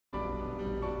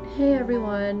Hey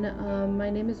everyone,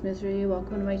 my name is Misery.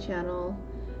 Welcome to my channel.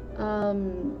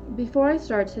 Before I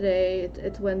start today,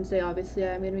 it's Wednesday obviously,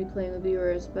 I'm going to be playing with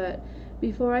viewers, but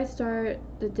before I start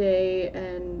the day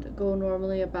and go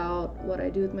normally about what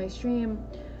I do with my stream,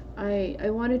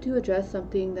 I wanted to address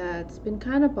something that's been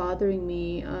kind of bothering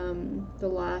me the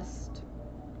last,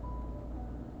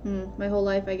 my whole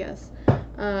life I guess.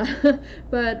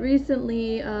 But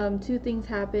recently two things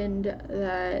happened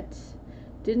that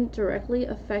didn't directly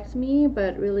affect me,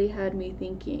 but really had me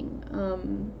thinking.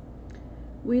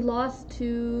 We lost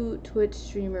two Twitch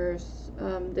streamers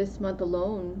this month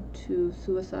alone to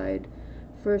suicide.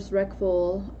 First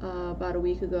Reckful about a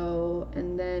week ago,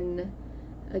 and then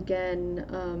again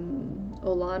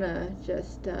Olana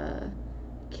just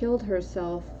killed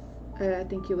herself. I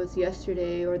think it was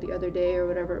yesterday or the other day or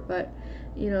whatever, but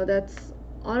that's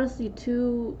honestly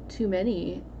too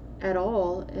many at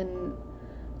all in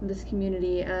this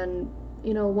community. And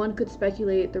one could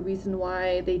speculate the reason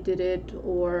why they did it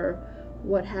or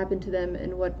what happened to them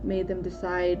and what made them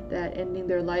decide that ending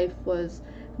their life was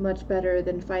much better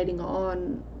than fighting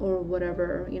on or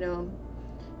whatever,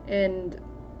 and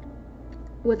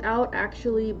without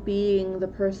actually being the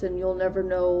person, you'll never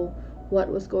know what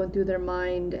was going through their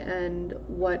mind and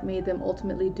what made them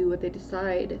ultimately do what they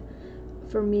decide.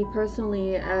 For me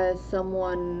personally, as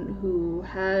someone who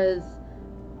has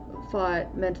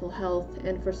fought mental health,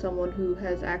 and for someone who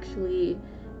has actually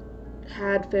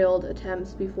had failed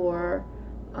attempts before,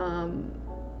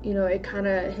 it kind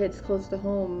of hits close to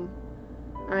home.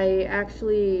 I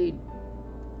actually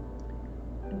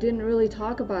didn't really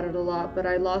talk about it a lot, but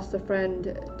I lost a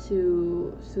friend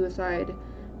to suicide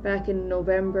back in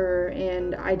November,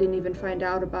 and I didn't even find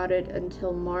out about it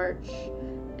until March,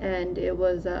 and it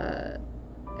was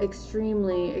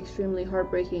extremely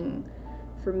heartbreaking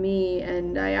for me.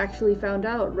 And I actually found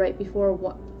out right before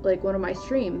one of my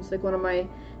streams, like one of my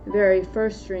very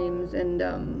first streams, and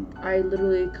I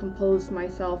literally composed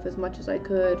myself as much as I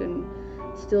could and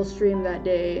still streamed that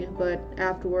day. But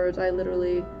afterwards I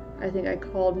think I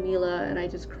called Mila and I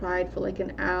just cried for like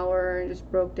an hour and just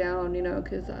broke down,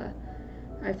 because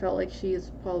I felt like she's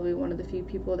probably one of the few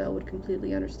people that would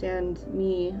completely understand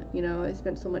me. I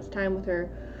spent so much time with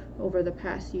her over the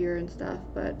past year and stuff.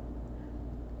 But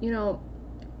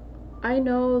I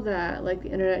know that like the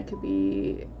internet could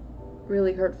be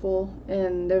really hurtful,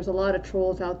 and there's a lot of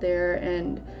trolls out there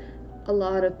and a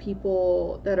lot of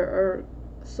people that are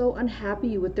so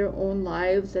unhappy with their own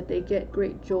lives that they get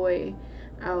great joy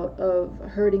out of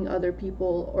hurting other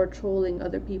people or trolling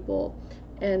other people.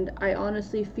 And I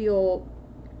honestly feel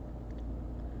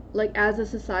like as a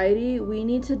society we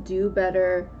need to do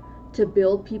better to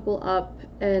build people up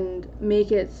and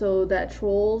make it so that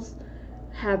trolls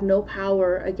have no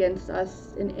power against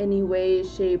us in any way,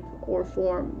 shape, or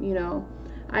form.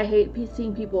 I hate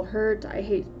seeing people hurt. I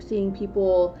hate seeing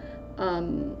people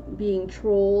being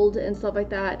trolled and stuff like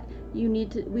that. We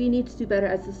need to do better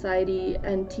as a society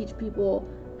and teach people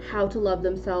how to love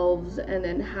themselves, and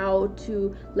then how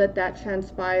to let that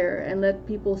transpire and let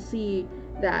people see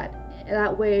that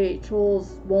way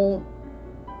trolls won't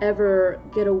ever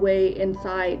get away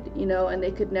inside, and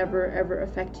they could never ever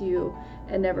affect you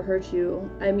and never hurt you.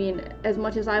 I mean, as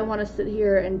much as I want to sit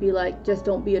here and be like, just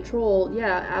don't be a troll,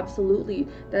 yeah, absolutely,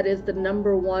 that is the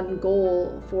number one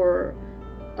goal for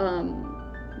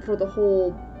the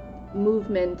whole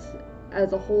movement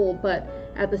as a whole. But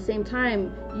at the same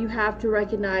time, you have to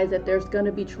recognize that there's going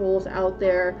to be trolls out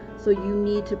there, so you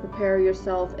need to prepare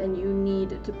yourself and you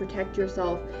need to protect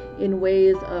yourself in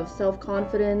ways of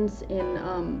self-confidence, in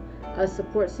a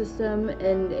support system,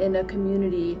 and in a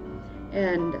community.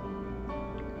 And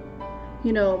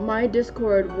my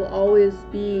Discord will always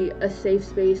be a safe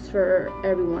space for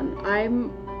everyone. I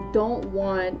don't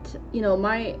want,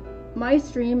 my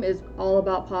stream is all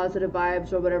about positive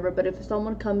vibes or whatever, but if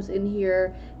someone comes in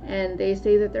here and they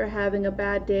say that they're having a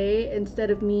bad day, instead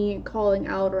of me calling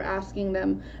out or asking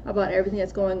them about everything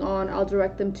that's going on, I'll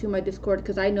direct them to my Discord,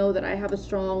 because I know that I have a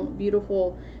strong,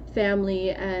 beautiful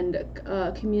family and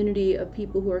community of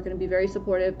people who are going to be very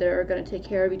supportive, that are going to take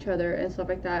care of each other and stuff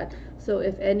like that. So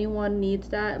if anyone needs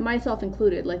that, myself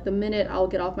included, like the minute I'll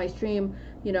get off my stream,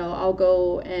 I'll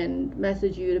go and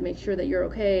message you to make sure that you're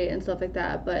okay and stuff like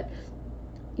that. But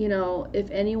if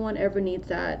anyone ever needs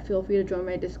that, feel free to join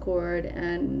my Discord,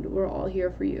 and we're all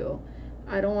here for you.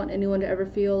 I don't want anyone to ever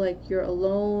feel like you're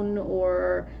alone,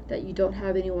 or that you don't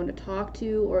have anyone to talk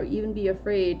to, or even be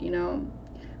afraid. We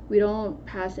don't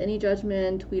pass any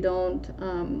judgment. We're not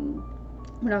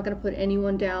going to put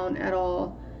anyone down at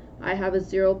all. I have a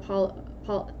zero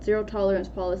zero tolerance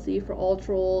policy for all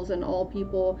trolls and all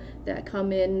people that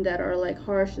come in that are like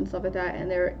harsh and stuff like that, and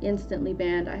they're instantly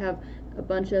banned. I have a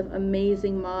bunch of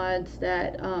amazing mods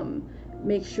that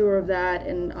make sure of that,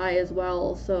 and I as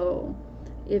well. So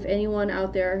if anyone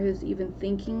out there who's even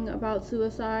thinking about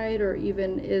suicide or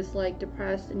even is like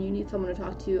depressed and you need someone to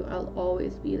talk to, I'll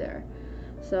always be there.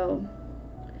 So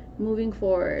moving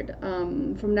forward,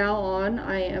 from now on,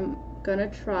 I am gonna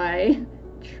try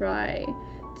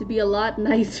to be a lot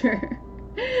nicer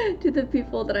to the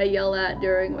people that I yell at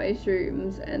during my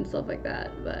streams and stuff like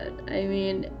that. But I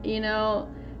mean, you know,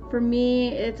 for me,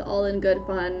 it's all in good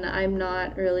fun. I'm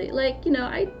not really like, you know,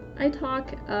 I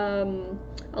talk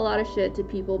a lot of shit to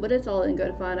people, but it's all in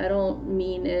good fun. I don't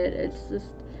mean it.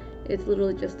 It's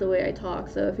literally just the way I talk.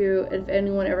 So if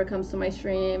anyone ever comes to my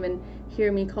stream and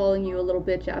hear me calling you a little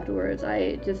bitch afterwards,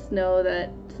 I just know that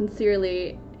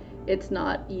sincerely it's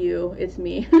not you, it's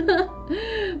me.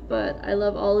 But I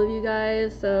love all of you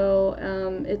guys. So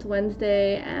it's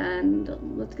Wednesday and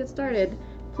let's get started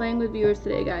playing with viewers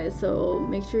today, guys. So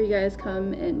make sure you guys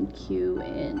come and queue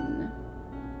in.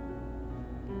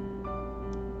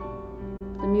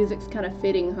 The music's kind of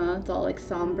fitting, huh? It's all like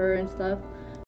somber and stuff.